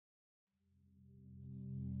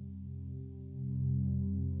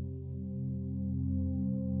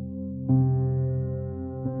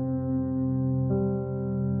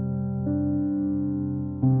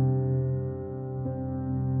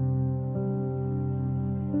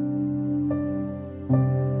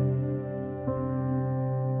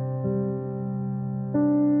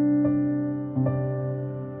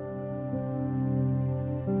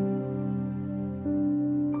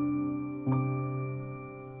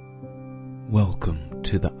Welcome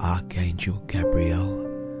to the Archangel Gabriel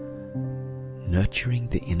Nurturing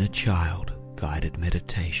the Inner Child guided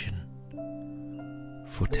meditation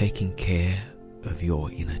for taking care of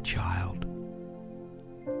your inner child.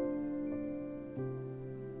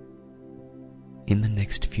 In the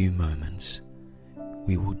next few moments,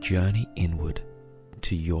 we will journey inward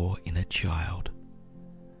to your inner child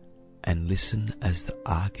and listen as the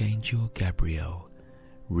Archangel Gabriel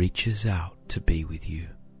reaches out to be with you.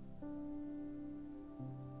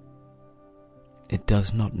 It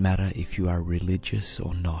does not matter if you are religious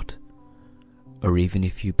or not, or even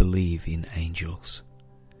if you believe in angels.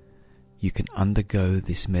 You can undergo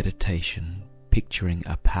this meditation picturing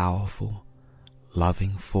a powerful,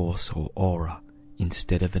 loving force or aura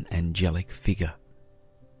instead of an angelic figure.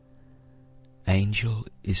 Angel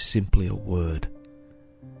is simply a word,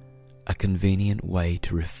 a convenient way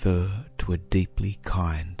to refer to a deeply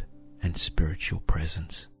kind and spiritual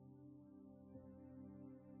presence.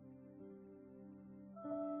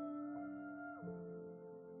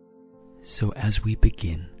 So as we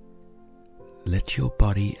begin, let your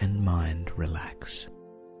body and mind relax,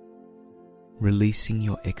 releasing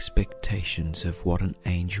your expectations of what an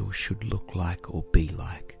angel should look like or be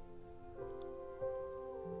like.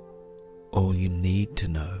 All you need to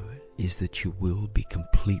know is that you will be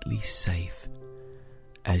completely safe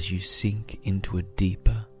as you sink into a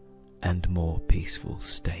deeper and more peaceful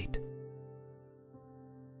state.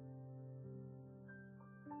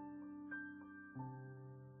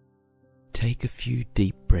 Take a few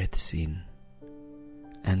deep breaths in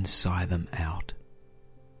and sigh them out.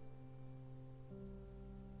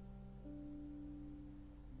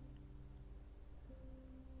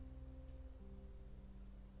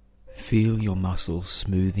 Feel your muscles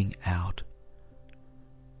smoothing out,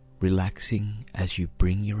 relaxing as you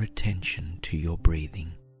bring your attention to your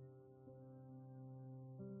breathing.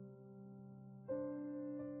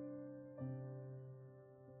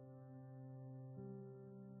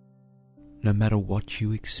 No matter what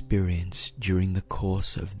you experience during the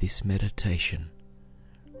course of this meditation,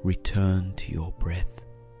 return to your breath.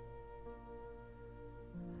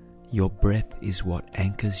 Your breath is what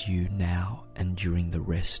anchors you now and during the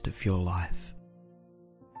rest of your life.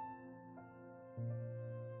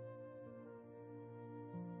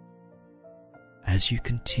 As you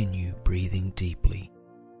continue breathing deeply,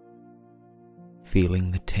 feeling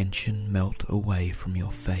the tension melt away from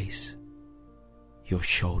your face, your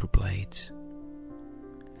shoulder blades,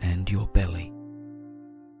 and your belly.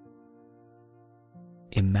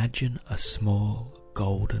 Imagine a small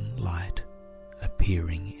golden light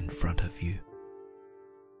appearing in front of you.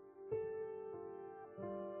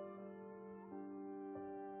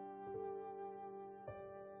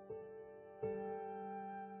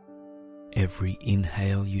 Every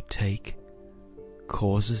inhale you take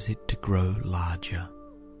causes it to grow larger,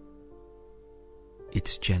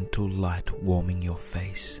 its gentle light warming your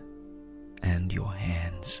face and your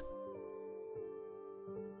hands.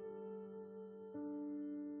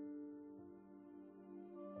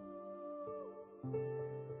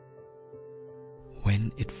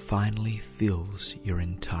 When it finally fills your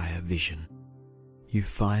entire vision, you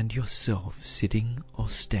find yourself sitting or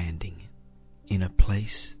standing in a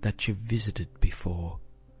place that you've visited before,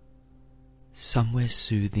 somewhere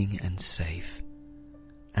soothing and safe,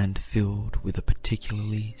 and filled with a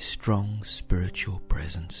particularly strong spiritual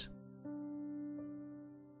presence.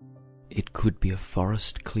 It could be a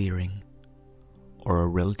forest clearing or a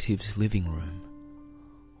relative's living room.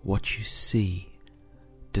 What you see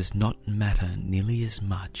does not matter nearly as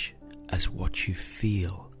much as what you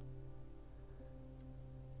feel.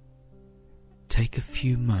 Take a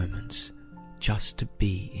few moments just to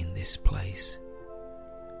be in this place,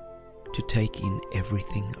 to take in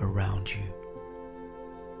everything around you,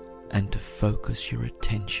 and to focus your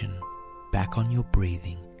attention back on your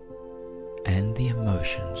breathing and the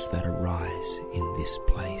emotions that arise in this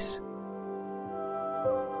place.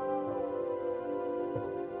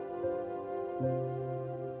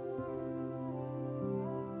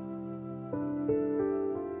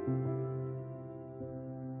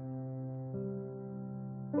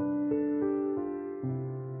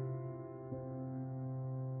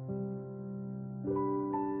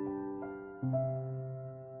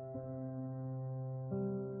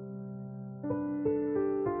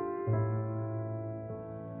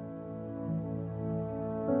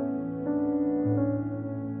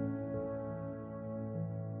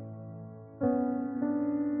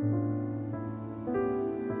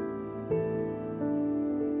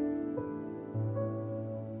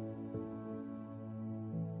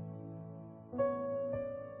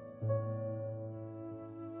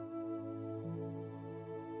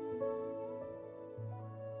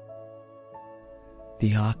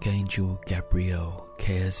 The Archangel Gabriel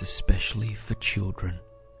cares especially for children,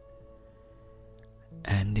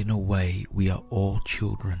 and in a way we are all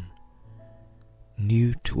children,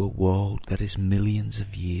 new to a world that is millions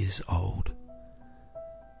of years old,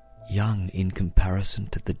 young in comparison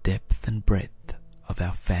to the depth and breadth of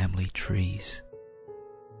our family trees.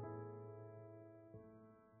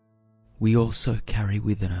 We also carry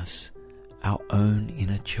within us our own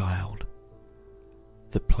inner child,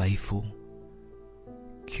 the playful,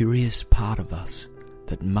 curious part of us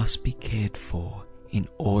that must be cared for in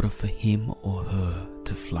order for him or her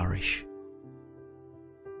to flourish.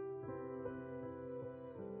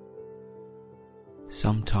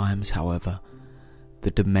 Sometimes, however,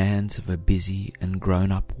 the demands of a busy and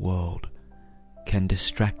grown-up world can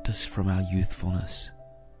distract us from our youthfulness,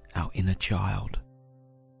 our inner child.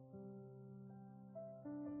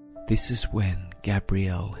 This is when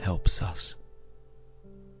Gabriel helps us,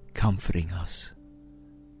 comforting us,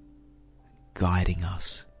 guiding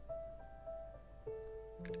us,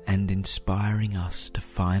 and inspiring us to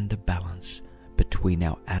find a balance between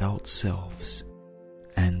our adult selves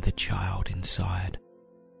and the child inside.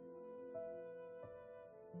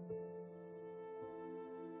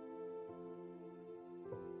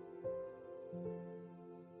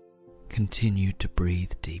 Continue to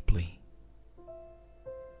breathe deeply.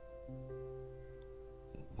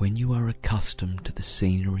 When you are accustomed to the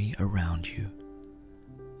scenery around you,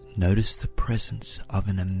 notice the presence of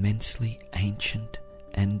an immensely ancient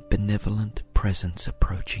and benevolent presence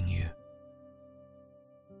approaching you.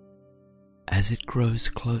 As it grows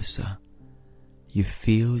closer, you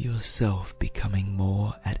feel yourself becoming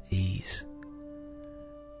more at ease,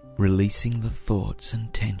 releasing the thoughts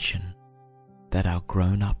and tension that our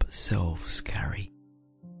grown-up selves carry.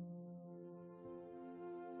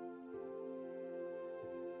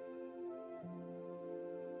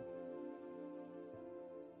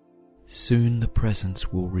 Soon the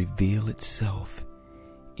presence will reveal itself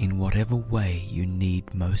in whatever way you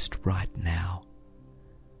need most right now.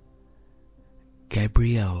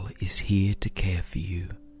 Gabriel is here to care for you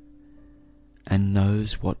and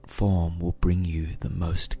knows what form will bring you the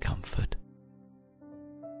most comfort.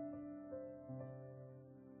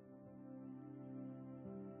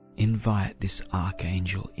 Invite this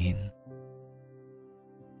Archangel in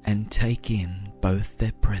and take in both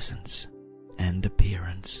their presence and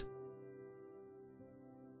appearance.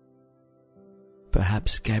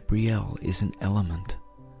 Perhaps Gabriel is an element,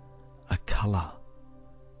 a color,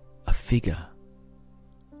 a figure,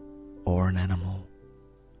 or an animal.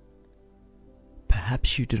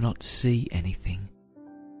 Perhaps you do not see anything,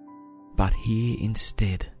 but hear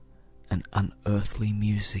instead an unearthly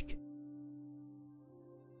music.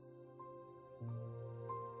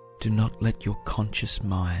 Do not let your conscious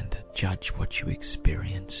mind judge what you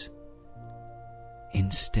experience.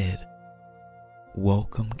 Instead,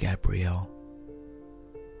 welcome Gabriel,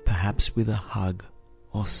 perhaps with a hug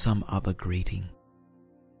or some other greeting.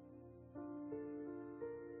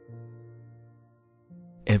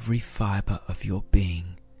 Every fiber of your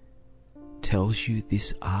being tells you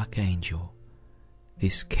this Archangel,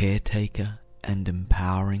 this caretaker and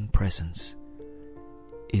empowering presence,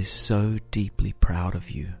 is so deeply proud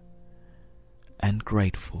of you and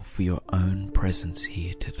grateful for your own presence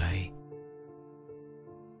here today.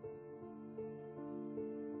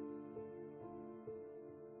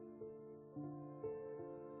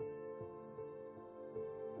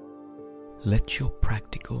 Let your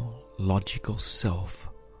practical, logical self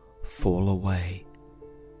fall away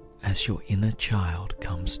as your inner child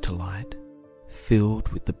comes to light, filled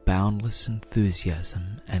with the boundless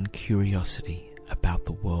enthusiasm and curiosity about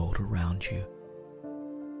the world around you.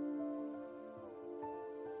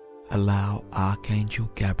 Allow Archangel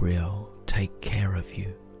Gabriel take care of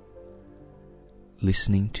you,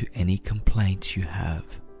 listening to any complaints you have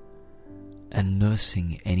and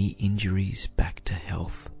nursing any injuries back to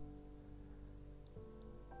health.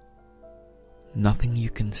 Nothing you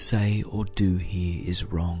can say or do here is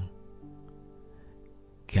wrong.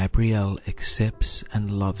 Gabriel accepts and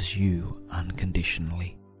loves you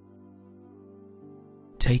unconditionally.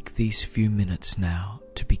 Take these few minutes now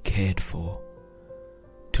to be cared for,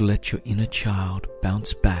 to let your inner child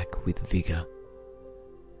bounce back with vigor.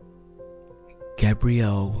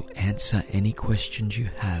 Gabriel will answer any questions you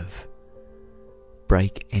have,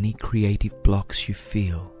 break any creative blocks you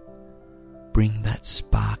feel, bring that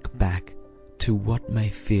spark back to what may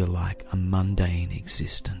feel like a mundane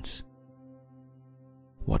existence.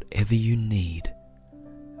 Whatever you need,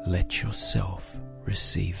 let yourself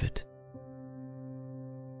receive it.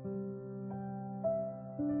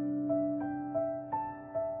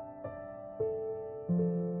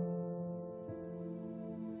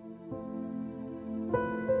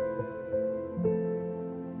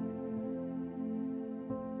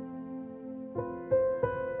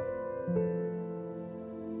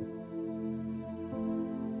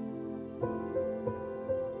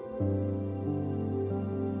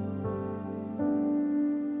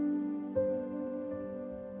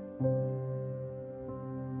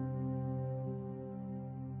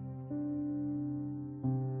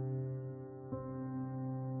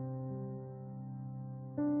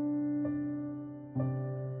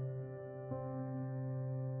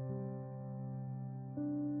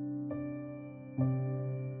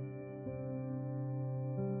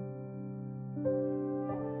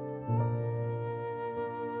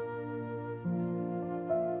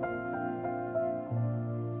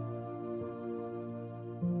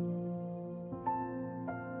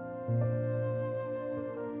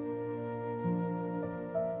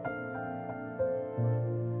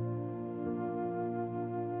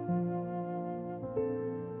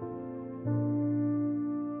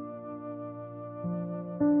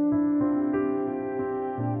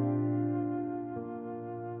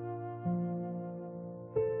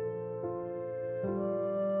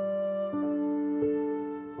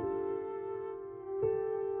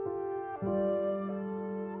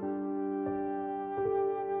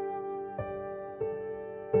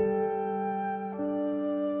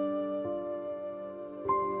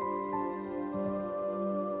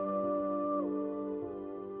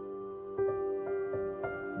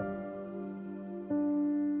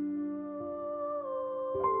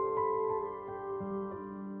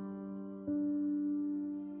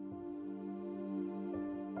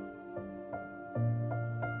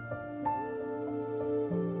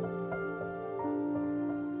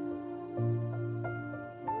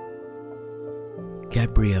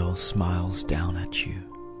 Gabriel smiles down at you,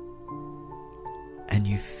 and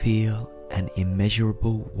you feel an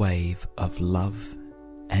immeasurable wave of love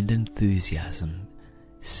and enthusiasm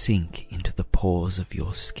sink into the pores of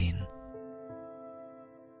your skin.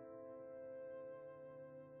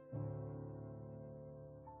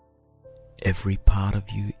 Every part of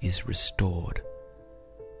you is restored,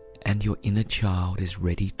 and your inner child is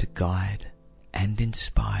ready to guide and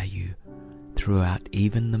inspire you throughout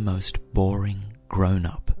even the most boring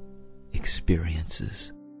grown-up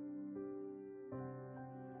experiences.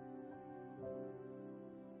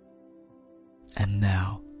 And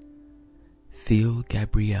now, feel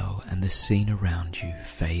Gabriel and the scene around you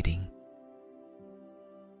fading,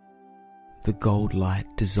 the gold light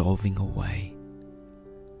dissolving away,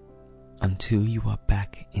 until you are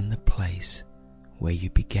back in the place where you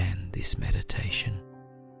began this meditation.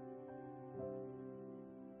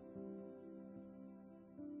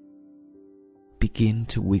 Begin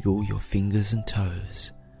to wiggle your fingers and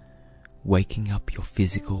toes, waking up your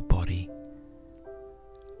physical body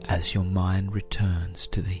as your mind returns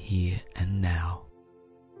to the here and now.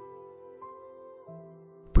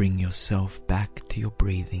 Bring yourself back to your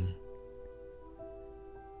breathing,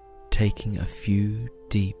 taking a few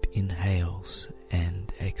deep inhales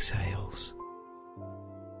and exhales.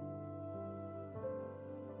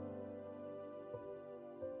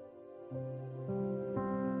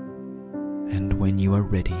 And when you are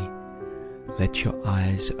ready, let your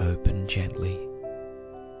eyes open gently.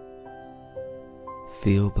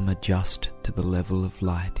 Feel them adjust to the level of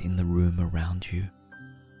light in the room around you.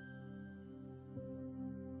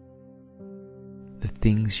 The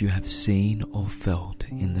things you have seen or felt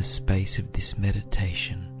in the space of this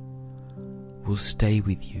meditation will stay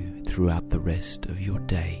with you throughout the rest of your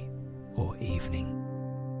day or evening.